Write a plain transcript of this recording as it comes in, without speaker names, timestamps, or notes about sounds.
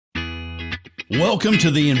Welcome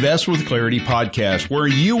to the Invest with Clarity podcast, where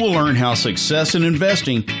you will learn how success in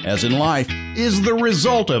investing, as in life, is the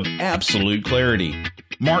result of absolute clarity.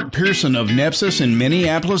 Mark Pearson of Nepsis in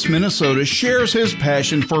Minneapolis, Minnesota, shares his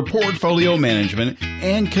passion for portfolio management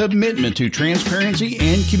and commitment to transparency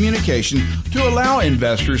and communication to allow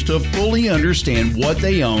investors to fully understand what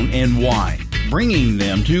they own and why, bringing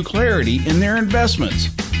them to clarity in their investments.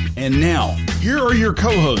 And now, here are your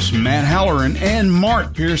co-hosts, Matt Halloran and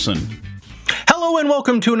Mark Pearson. Hello and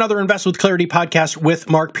welcome to another Invest with Clarity podcast with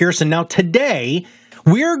Mark Pearson. Now today,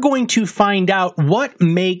 we're going to find out what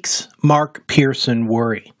makes Mark Pearson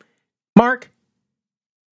worry. Mark,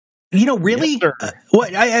 really?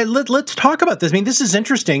 Yes, let's talk about this. I mean, this is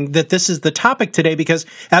interesting that this is the topic today because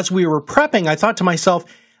as we were prepping, I thought to myself,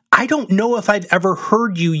 I don't know if I've ever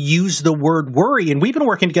heard you use the word worry, and we've been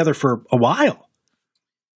working together for a while.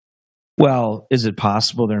 Well, is it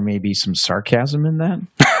possible there may be some sarcasm in that?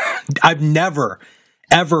 I've never,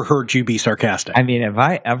 ever heard you be sarcastic. I mean, have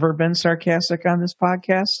I ever been sarcastic on this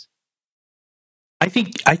podcast? I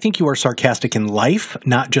think you are sarcastic in life,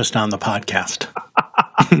 not just on the podcast.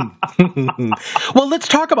 Well, let's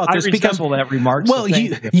talk about this because that remark. Well,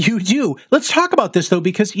 you do. Let's talk about this though,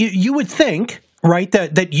 because you would think, right,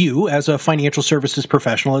 that you as a financial services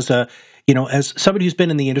professional, as somebody who's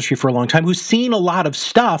been in the industry for a long time, who's seen a lot of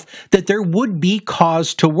stuff, that there would be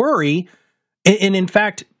cause to worry. And in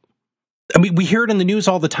fact, I mean, we hear it in the news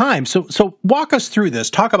all the time. So walk us through this.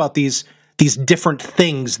 Talk about these different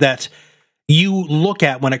things that you look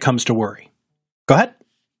at when it comes to worry. Go ahead.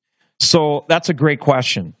 So that's a great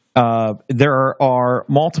question. There are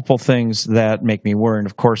multiple things that make me worry. And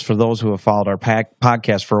of course, for those who have followed our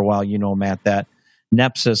podcast for a while, you know, Matt, that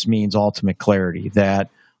Nepsis means ultimate clarity, that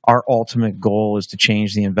our ultimate goal is to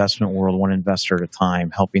change the investment world one investor at a time,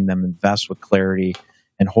 helping them invest with clarity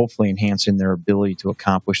and hopefully enhancing their ability to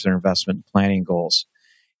accomplish their investment planning goals.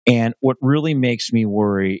 And what really makes me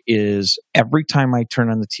worry is every time I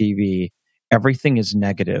turn on the TV, everything is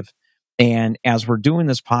negative. And as we're doing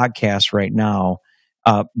this podcast right now,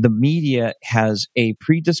 the media has a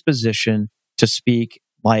predisposition to speak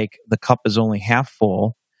like the cup is only half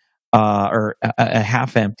full or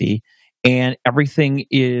half empty, and everything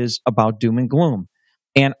is about doom and gloom.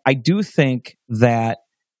 And I do think that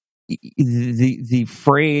the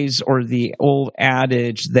phrase or the old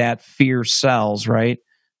adage that fear sells, right?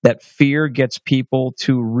 That fear gets people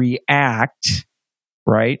to react,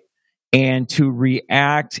 right? And to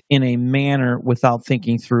react in a manner without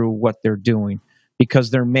thinking through what they're doing because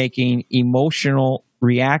they're making emotional,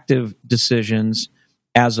 reactive decisions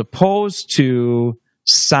as opposed to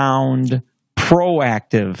sound,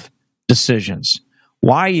 proactive decisions.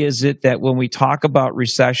 Why is it that when we talk about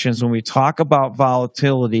recessions, when we talk about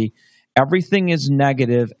volatility, everything is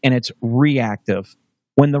negative and it's reactive?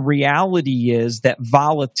 When the reality is that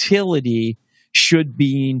volatility should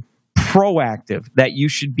be proactive, that you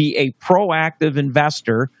should be a proactive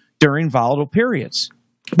investor during volatile periods.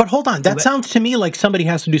 But hold on, that sounds to me like somebody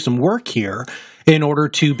has to do some work here in order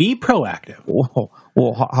to be proactive.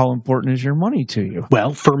 Well, how important is your money to you?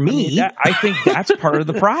 Well, for me, I think that's part of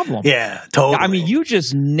the problem. Yeah, totally. I mean, you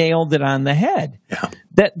just nailed it on the head. Yeah.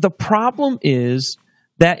 That the problem is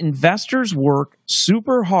that investors work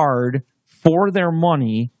super hard for their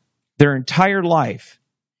money their entire life,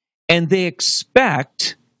 and they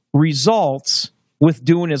expect results with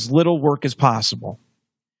doing as little work as possible.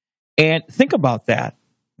 And think about that.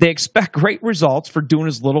 They expect great results for doing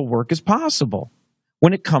as little work as possible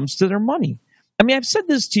when it comes to their money. I mean, I've said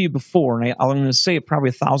this to you before, and I'm going to say it probably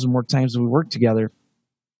 1,000 more times as we work together.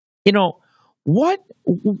 You know,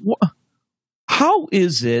 how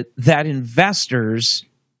is it that investors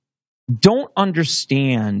don't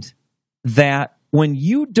understand that when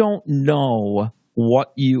you don't know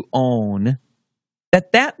what you own,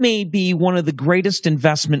 that may be one of the greatest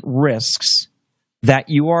investment risks that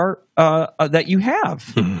you have.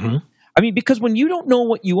 Mm-hmm. I mean, because when you don't know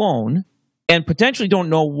what you own and potentially don't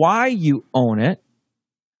know why you own it,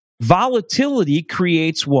 volatility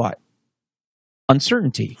creates what?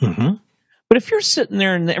 Uncertainty. Mm-hmm. But if you're sitting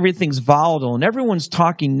there and everything's volatile and everyone's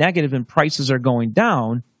talking negative and prices are going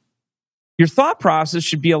down, your thought process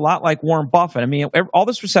should be a lot like Warren Buffett. I mean, all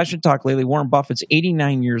this recession talk lately, Warren Buffett's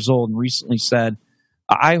 89 years old and recently said,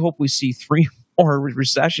 I hope we see 3 more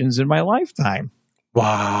recessions in my lifetime.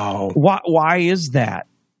 Wow. Why is that?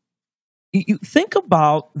 You think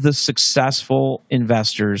about the successful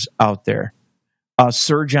investors out there.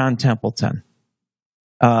 Sir John Templeton,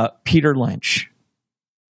 Peter Lynch,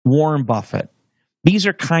 Warren Buffett. These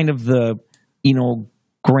are kind of the,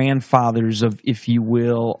 grandfathers of, if you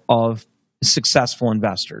will, of successful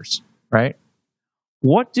investors, right?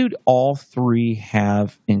 What do all three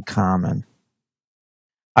have in common?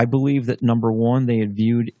 I believe that number one, they had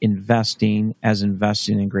viewed investing as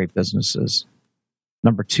investing in great businesses.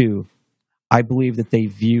 Number two, I believe that they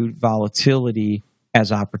viewed volatility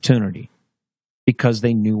as opportunity because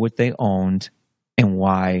they knew what they owned and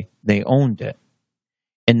why they owned it.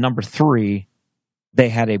 And number three, they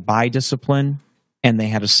had a buy discipline and they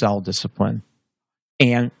had a sell discipline.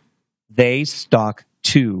 And they stuck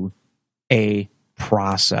to a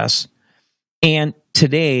process. And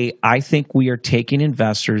today, I think we are taking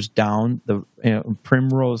investors down the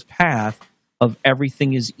primrose path of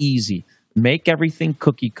everything is easy. Make everything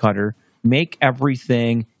cookie cutter. Make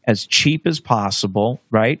everything as cheap as possible,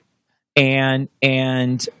 right? And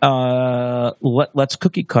let's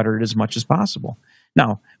cookie cutter it as much as possible.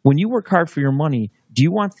 Now, when you work hard for your money, do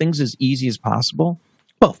you want things as easy as possible?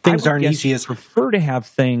 Well, things aren't easy as... prefer to have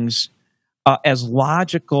things as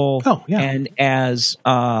logical and as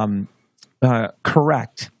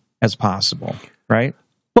correct as possible, right?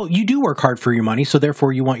 Well, you do work hard for your money, so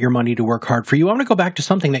therefore you want your money to work hard for you. I want to go back to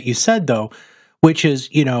something that you said, though, which is,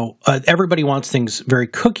 everybody wants things very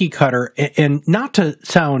cookie cutter, and not to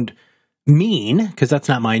sound mean, because that's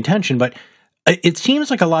not my intention, but it seems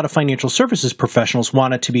like a lot of financial services professionals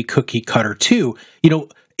want it to be cookie cutter too.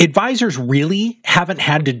 Advisors really haven't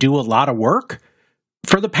had to do a lot of work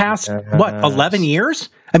for the past, 11 years?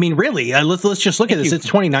 I mean, really, let's just look at this. It's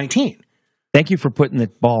 2019. Thank you for putting the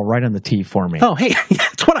ball right on the tee for me. Oh, hey,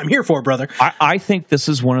 that's what I'm here for, brother. I think this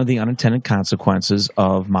is one of the unintended consequences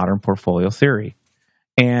of modern portfolio theory.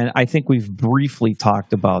 And I think we've briefly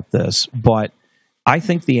talked about this, but I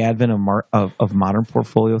think the advent of modern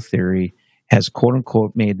portfolio theory has, quote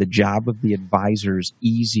unquote, made the job of the advisors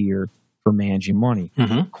easier for managing money.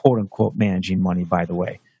 Mm-hmm. Quote unquote, managing money, by the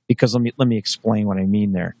way. Because let me explain what I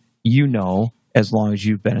mean there. As long as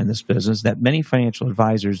you've been in this business, that many financial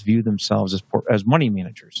advisors view themselves as money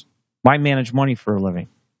managers. Why manage money for a living?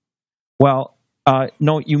 Well,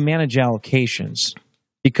 no, you manage allocations.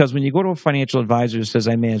 Because when you go to a financial advisor who says,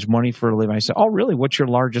 I manage money for a living, I say, oh, really? What's your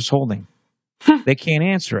largest holding? They can't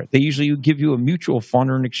answer it. They usually give you a mutual fund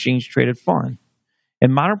or an exchange-traded fund.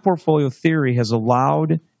 And modern portfolio theory has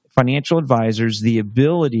allowed financial advisors the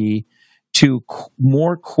ability to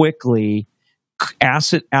more quickly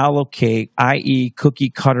asset allocate, i.e. cookie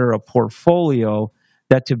cutter a portfolio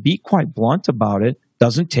that, to be quite blunt about it,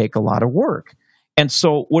 doesn't take a lot of work. And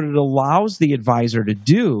so what it allows the advisor to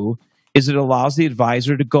do is it allows the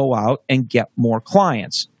advisor to go out and get more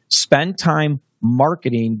clients, spend time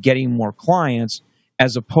marketing, getting more clients,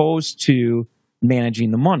 as opposed to managing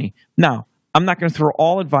the money. Now, I'm not going to throw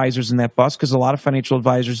all advisors in that bus because a lot of financial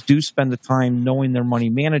advisors do spend the time knowing their money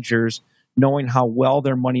managers, knowing how well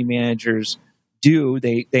their money managers do.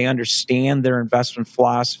 They understand their investment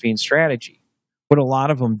philosophy and strategy, but a lot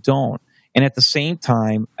of them don't. And at the same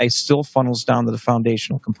time, it still funnels down to the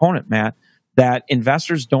foundational component, Matt, that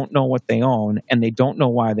investors don't know what they own and they don't know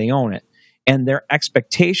why they own it. And their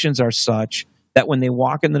expectations are such that when they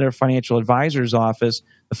walk into their financial advisor's office,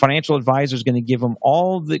 the financial advisor is going to give them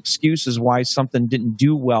all the excuses why something didn't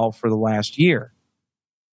do well for the last year.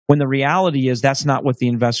 When the reality is that's not what the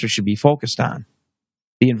investor should be focused on.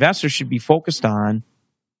 The investor should be focused on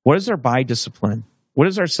what is our buy discipline? What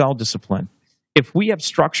is our sell discipline? If we have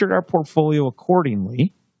structured our portfolio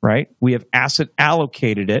accordingly, right? We have asset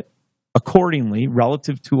allocated it accordingly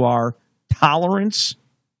relative to our tolerance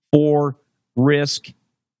for risk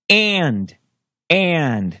and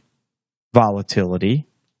volatility.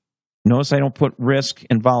 Notice I don't put risk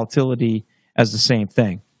and volatility as the same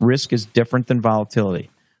thing. Risk is different than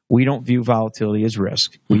volatility. We don't view volatility as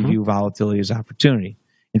risk. We view volatility as opportunity.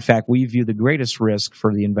 In fact, we view the greatest risk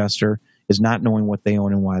for the investor is not knowing what they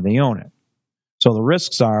own and why they own it. So the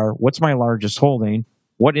risks are, what's my largest holding?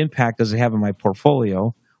 What impact does it have on my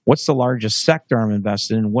portfolio? What's the largest sector I'm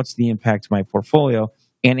invested in? What's the impact to my portfolio?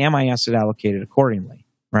 And am I asset allocated accordingly,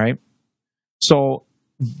 right? So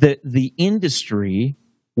the industry,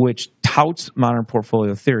 which touts modern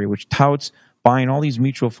portfolio theory, which touts buying all these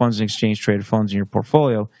mutual funds and exchange-traded funds in your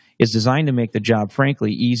portfolio, is designed to make the job,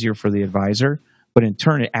 frankly, easier for the advisor, but in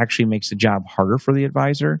turn, it actually makes the job harder for the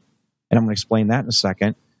advisor. And I'm going to explain that in a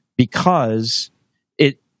second, because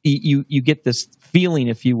you get this feeling,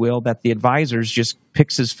 if you will, that the advisor just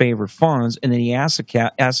picks his favorite funds and then he asset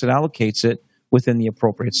allocates it within the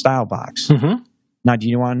appropriate style box. Mm-hmm. Now, do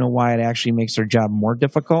you want to know why it actually makes their job more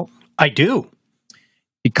difficult? I do.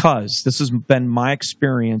 Because this has been my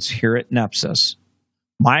experience here at Nepsis.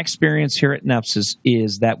 My experience here at Nepsis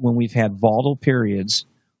is that when we've had volatile periods,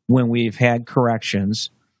 when we've had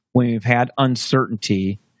corrections, when we've had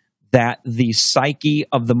uncertainty, that the psyche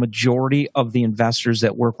of the majority of the investors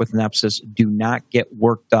that work with Nepsis do not get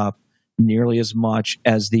worked up nearly as much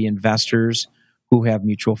as the investors who have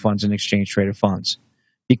mutual funds and exchange traded funds.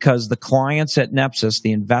 Because the clients at Nepsis,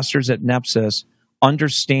 the investors at Nepsis,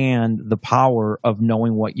 understand the power of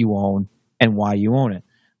knowing what you own and why you own it.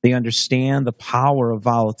 They understand the power of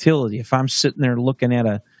volatility. If I'm sitting there looking at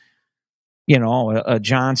a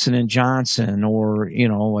Johnson and Johnson or,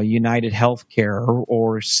 a United Healthcare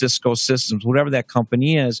or Cisco Systems, whatever that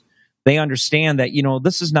company is, they understand that,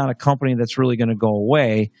 this is not a company that's really going to go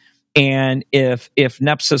away. And if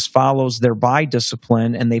Nepsis follows their buy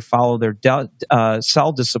discipline and they follow their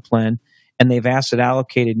sell discipline and they've asset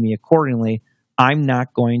allocated me accordingly, I'm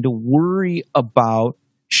not going to worry about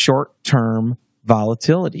short-term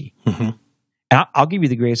volatility. Mm-hmm. I'll give you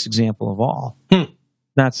the greatest example of all.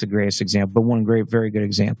 That's the greatest example, but one very good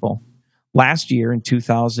example. Last year in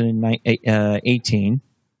 2018,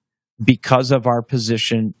 because of our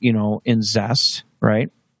position, in Zest, right?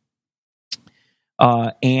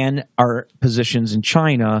 And our positions in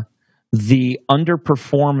China, the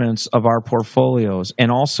underperformance of our portfolios,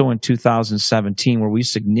 and also in 2017, where we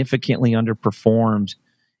significantly underperformed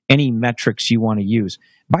any metrics you want to use.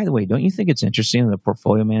 By the way, don't you think it's interesting that the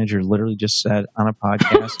portfolio manager literally just said on a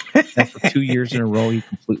podcast that for 2 years in a row he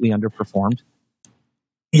completely underperformed?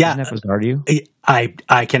 Yeah. Isn't that bizarre to you?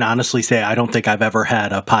 I can honestly say I don't think I've ever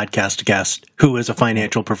had a podcast guest who is a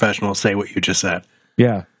financial professional say what you just said.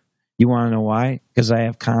 Yeah. You want to know why? Because I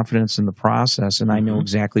have confidence in the process and I know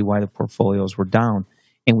exactly why the portfolios were down.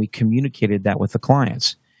 And we communicated that with the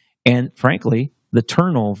clients. And frankly, the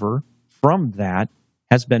turnover from that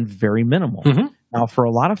has been very minimal. Mm-hmm. Now, for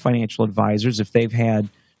a lot of financial advisors, if they've had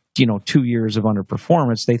 2 years of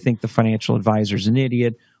underperformance, they think the financial advisor's an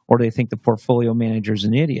idiot or they think the portfolio manager's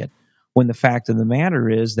an idiot. When the fact of the matter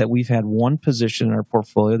is that we've had one position in our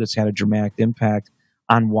portfolio that's had a dramatic impact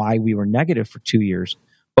on why we were negative for 2 years.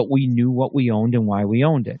 But we knew what we owned and why we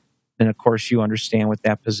owned it. And of course, you understand what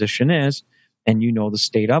that position is, and you know the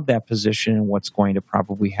state of that position and what's going to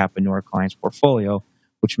probably happen to our client's portfolio,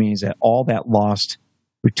 which means that all that lost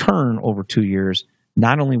return over 2 years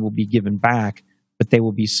not only will be given back, but they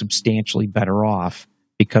will be substantially better off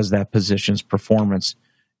because that position's performance,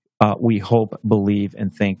 we hope, believe,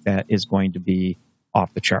 and think that is going to be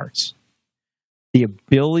off the charts. The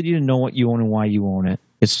ability to know what you own and why you own it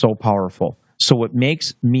is so powerful. So what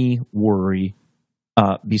makes me worry,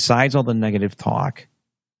 besides all the negative talk,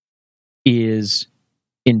 is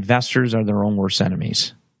investors are their own worst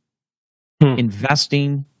enemies.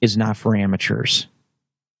 Investing is not for amateurs.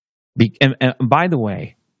 And by the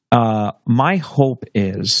way, my hope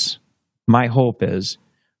is,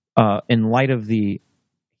 in light of the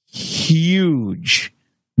huge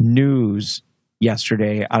news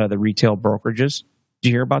yesterday out of the retail brokerages, did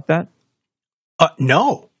you hear about that?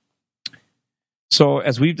 No. So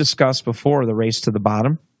as we've discussed before, the race to the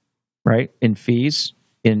bottom, right, in fees,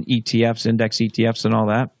 in ETFs, index ETFs and all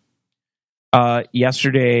that.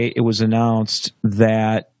 Yesterday, it was announced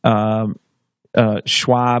that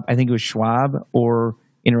Schwab, I think it was Schwab or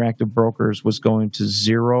Interactive Brokers, was going to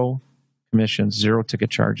zero commissions, zero ticket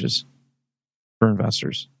charges for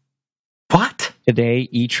investors. What? Today,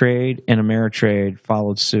 E-Trade and Ameritrade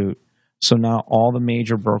followed suit. So now all the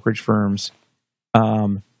major brokerage firms,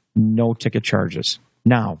 no ticket charges.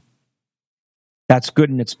 Now, that's good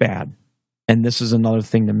and it's bad. And this is another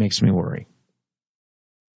thing that makes me worry.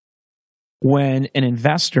 When an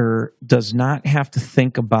investor does not have to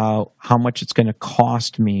think about how much it's going to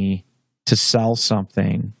cost me to sell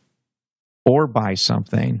something or buy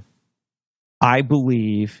something, I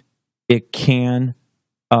believe it can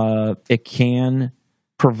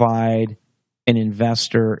provide an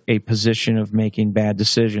investor a position of making bad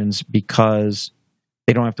decisions because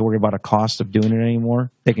they don't have to worry about a cost of doing it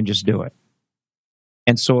anymore. They can just do it.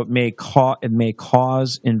 And so it may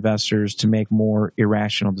cause investors to make more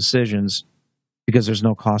irrational decisions because there's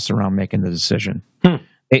no cost around making the decision.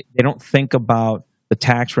 They don't think about the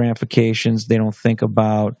tax ramifications. They don't think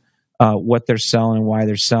about what they're selling and why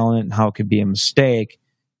they're selling it and how it could be a mistake.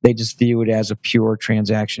 They just view it as a pure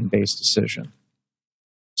transaction-based decision.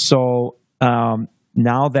 So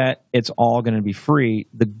now that it's all going to be free,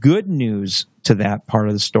 the good news to that part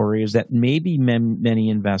of the story is that maybe many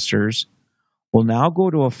investors will now go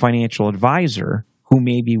to a financial advisor who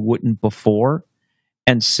maybe wouldn't before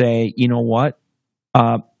and say, you know what,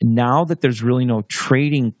 now that there's really no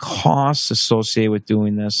trading costs associated with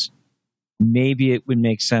doing this, maybe it would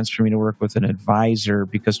make sense for me to work with an advisor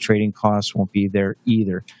because trading costs won't be there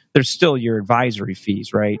either. There's still your advisory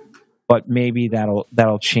fees, right? But maybe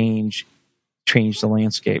that'll change the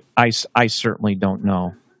landscape. I certainly don't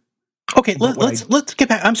know. Okay, let's get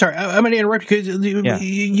back. I'm sorry, I'm going to interrupt you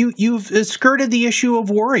because you've skirted the issue of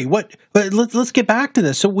worry. Let's get back to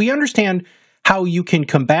this. So we understand how you can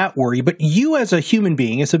combat worry, but you as a human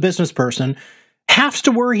being, as a business person, have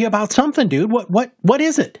to worry about something, dude. What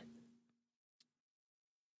is it?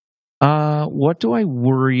 What do I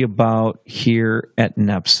worry about here at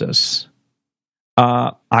Nepsis?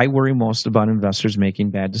 I worry most about investors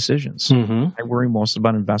making bad decisions. Mm-hmm. I worry most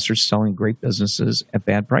about investors selling great businesses at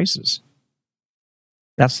bad prices.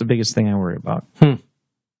 That's the biggest thing I worry about.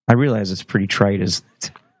 I realize it's pretty trite,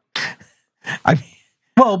 isn't it?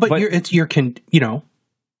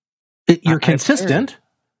 You're consistent.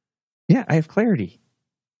 Yeah, I have clarity.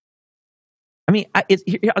 I mean,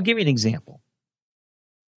 I'll give you an example.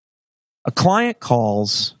 A client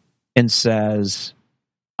calls and says,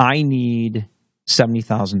 I need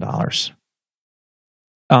 $70,000.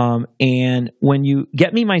 And when you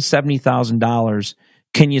get me my $70,000,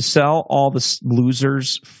 can you sell all the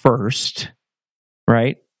losers first,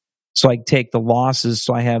 right? So I take the losses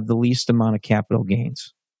so I have the least amount of capital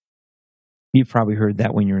gains. You've probably heard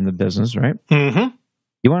that when you're in the business, right? Mm-hmm.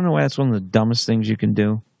 You want to know why that's one of the dumbest things you can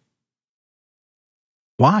do?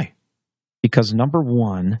 Why? Because number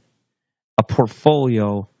one, a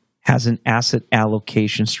portfolio has an asset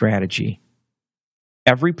allocation strategy.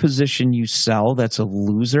 Every position you sell that's a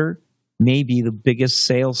loser may be the biggest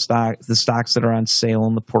sale stock, the stocks that are on sale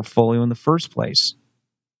in the portfolio in the first place.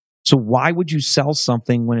 So why would you sell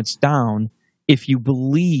something when it's down if you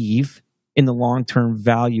believe in the long-term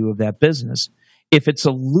value of that business? If it's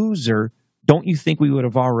a loser, don't you think we would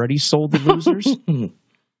have already sold the losers?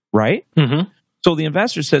 Right? Mm-hmm. So the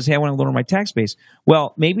investor says, hey, I want to lower my tax base.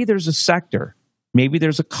 Well, maybe there's a sector, maybe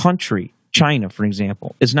there's a country, China, for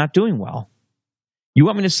example, is not doing well. You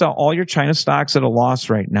want me to sell all your China stocks at a loss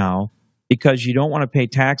right now because you don't want to pay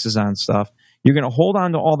taxes on stuff. You're going to hold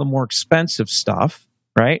on to all the more expensive stuff,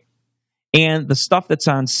 right? And the stuff that's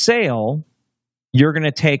on sale, you're going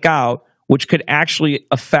to take out, which could actually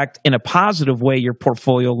affect in a positive way your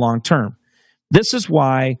portfolio long term. This is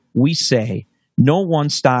why we say no one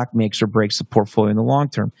stock makes or breaks the portfolio in the long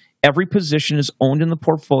term. Every position is owned in the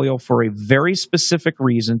portfolio for a very specific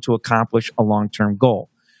reason to accomplish a long-term goal.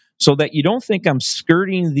 So that you don't think I'm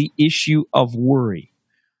skirting the issue of worry.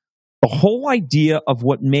 The whole idea of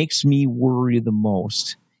what makes me worry the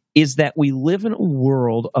most is that we live in a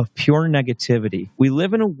world of pure negativity. We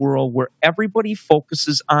live in a world where everybody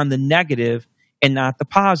focuses on the negative and not the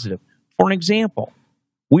positive. For an example,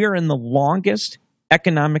 we are in the longest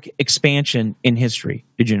economic expansion in history.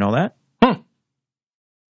 Did you know that?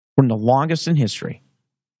 We're in the longest in history.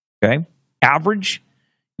 Okay? Average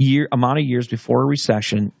amount of years before a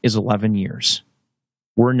recession is 11 years.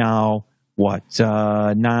 We're now, 12,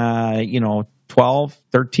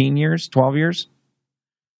 13 years, 12 years?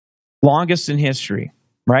 Longest in history,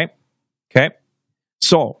 right? Okay.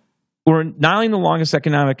 So we're not only in the longest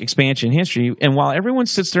economic expansion in history, and while everyone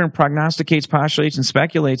sits there and prognosticates, postulates, and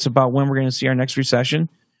speculates about when we're going to see our next recession,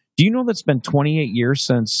 do you know that's been 28 years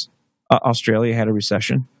since Australia had a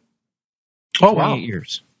recession? Oh, 28 wow.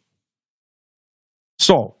 years.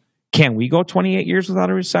 So, can we go 28 years without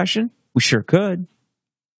a recession? We sure could.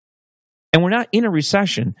 And we're not in a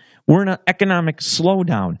recession. We're in an economic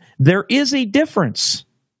slowdown. There is a difference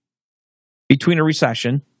between a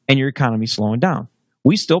recession and your economy slowing down.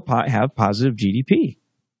 We still have positive GDP.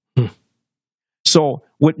 So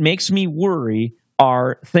what makes me worry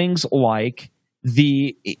are things like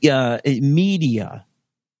the media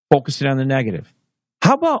focusing on the negative.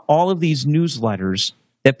 How about all of these newsletters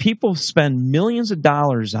that people spend millions of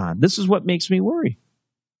dollars on? This is what makes me worry,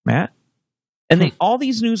 Matt. And all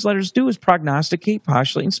these newsletters do is prognosticate,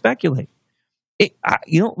 postulate, and speculate.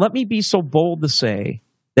 Let me be so bold to say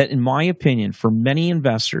that, in my opinion, for many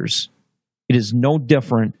investors, it is no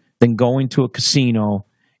different than going to a casino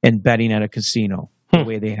and betting at a casino the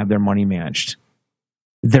way they have their money managed.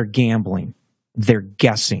 They're gambling. They're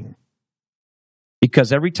guessing.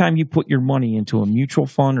 Because every time you put your money into a mutual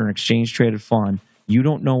fund or an exchange-traded fund, you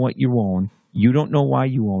don't know what you own. You don't know why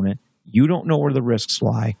you own it. You don't know where the risks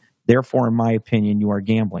lie. Therefore, in my opinion, you are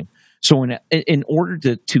gambling. So in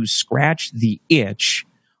order to scratch the itch,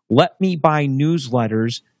 let me buy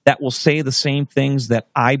newsletters that will say the same things that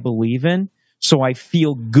I believe in, so I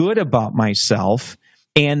feel good about myself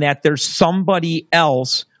and that there's somebody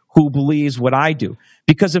else who believes what I do.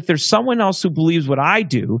 Because if there's someone else who believes what I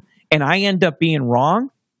do and I end up being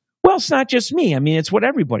wrong, well, it's not just me. I mean, it's what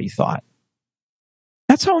everybody thought.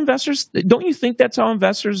 That's how investors, don't you think that's how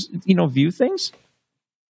investors, view things?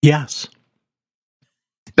 Yes.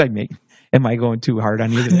 Am I going too hard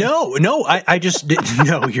on you today? No, I just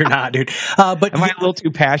no, you're not, dude. But am I a little too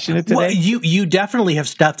passionate today? Well, you definitely have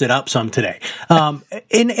stepped it up some today,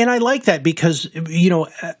 and I like that because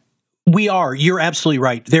you're absolutely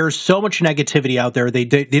right. There's so much negativity out there. They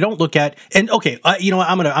don't look at, and okay,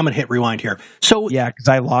 I'm gonna hit rewind here. So yeah, because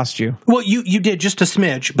I lost you. Well, you did just a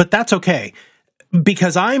smidge, but that's okay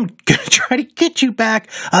because I'm gonna try to get you back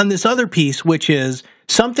on this other piece, which is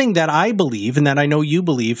something that I believe and that I know you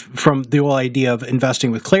believe from the whole idea of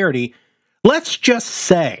investing with clarity. Let's just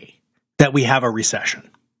say that we have a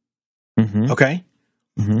recession. Mm-hmm. Okay.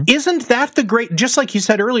 Mm-hmm. Isn't that just like you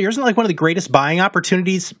said earlier, isn't it like one of the greatest buying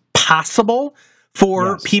opportunities possible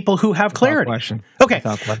for people who have clarity? Question. Okay.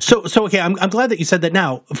 So okay, I'm glad that you said that.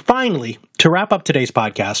 Now, finally, to wrap up today's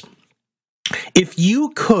podcast, if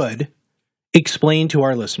you could explain to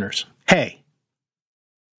our listeners, hey,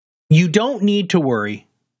 you don't need to worry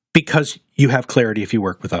because you have clarity if you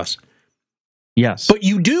work with us. Yes. But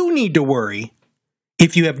you do need to worry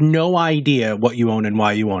if you have no idea what you own and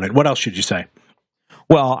why you own it. What else should you say?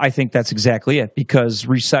 Well, I think that's exactly it, because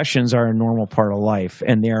recessions are a normal part of life,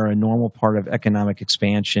 and they are a normal part of economic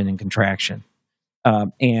expansion and contraction.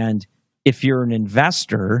 And if you're an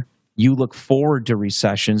investor, you look forward to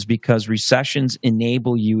recessions because recessions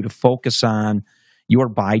enable you to focus on your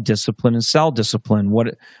buy discipline and sell discipline. One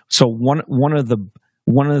of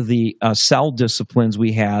the sell disciplines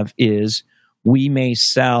we have is we may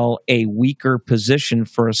sell a weaker position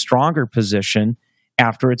for a stronger position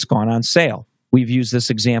after it's gone on sale. We've used this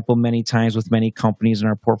example many times with many companies in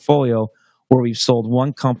our portfolio where we've sold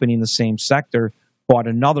one company in the same sector, bought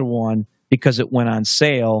another one because it went on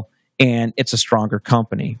sale and it's a stronger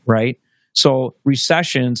company, right? So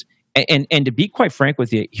recessions, and to be quite frank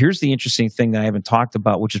with you, here's the interesting thing that I haven't talked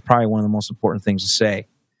about, which is probably one of the most important things to say.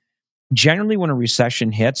 Generally, when a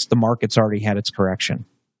recession hits, the market's already had its correction.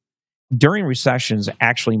 During recessions,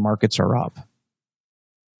 actually, markets are up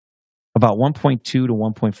about 1.2 to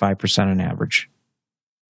 1.5% on average.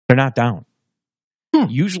 They're not down.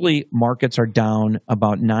 Usually, markets are down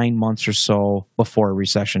about 9 months or so before a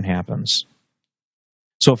recession happens.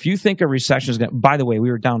 So if you think a recession is going to, by the way,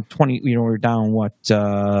 we were down 12%,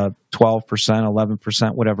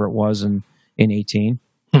 11%, whatever it was in 18.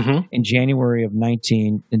 Mm-hmm. In January of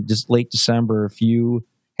 19, in late December, if you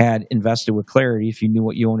had invested with clarity, if you knew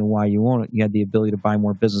what you own and why you own it, you had the ability to buy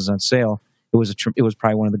more business on sale. It was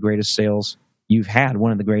probably one of the greatest sales you've had,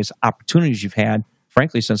 one of the greatest opportunities you've had,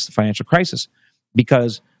 frankly, since the financial crisis,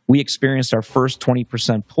 because we experienced our first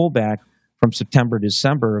 20% pullback from September to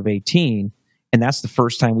December of 18. And that's the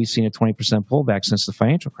first time we've seen a 20% pullback since the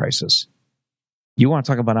financial crisis. You want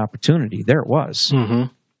to talk about opportunity? There it was.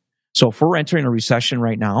 Mm-hmm. So if we're entering a recession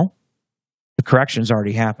right now, the correction's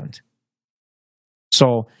already happened.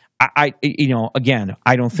 So I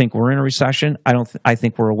don't think we're in a recession. I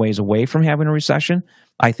think we're a ways away from having a recession.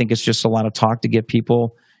 I think it's just a lot of talk to get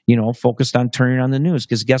people, focused on turning on the news.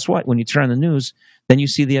 Because guess what? When you turn on the news, then you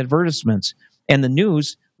see the advertisements, and the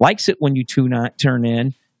news likes it when you turn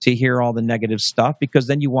in to hear all the negative stuff, because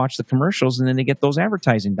then you watch the commercials and then they get those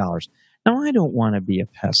advertising dollars. Now, I don't want to be a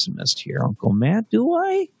pessimist here, Uncle Matt, do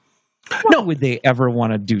I? Why would they ever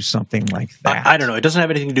want to do something like that? I don't know. It doesn't have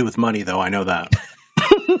anything to do with money, though. I know that.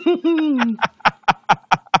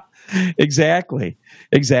 Exactly.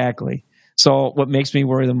 So what makes me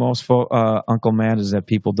worry the most, Uncle Matt, is that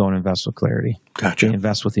people don't invest with clarity. Gotcha. They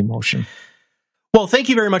invest with emotion. Well, thank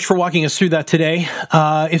you very much for walking us through that today.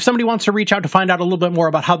 If somebody wants to reach out to find out a little bit more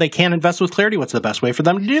about how they can invest with clarity, what's the best way for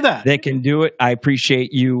them to do that? They can do it. I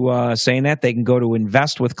appreciate you saying that. They can go to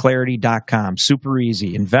investwithclarity.com. Super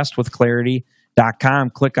easy. Investwithclarity.com.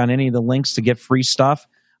 Click on any of the links to get free stuff.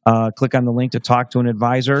 Click on the link to talk to an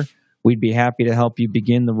advisor. We'd be happy to help you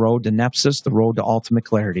begin the road to Nepsis, the road to ultimate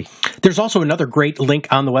clarity. There's also another great link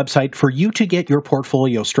on the website for you to get your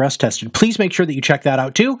portfolio stress tested. Please make sure that you check that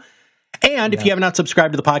out too. And if you have not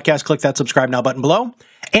subscribed to the podcast, click that subscribe now button below.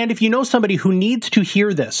 And if you know somebody who needs to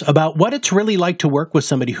hear this about what it's really like to work with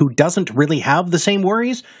somebody who doesn't really have the same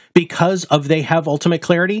worries because of they have ultimate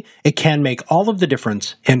clarity, it can make all of the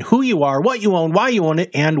difference in who you are, what you own, why you own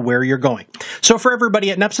it, and where you're going. So for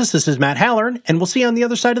everybody at Nepsis, this is Matt Hallern, and we'll see you on the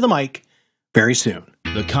other side of the mic very soon.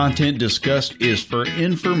 The content discussed is for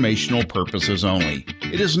informational purposes only.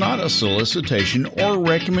 It is not a solicitation or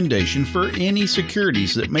recommendation for any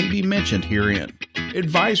securities that may be mentioned herein.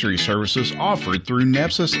 Advisory services offered through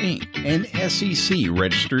Nepsis Inc., an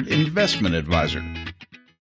SEC-registered investment advisor.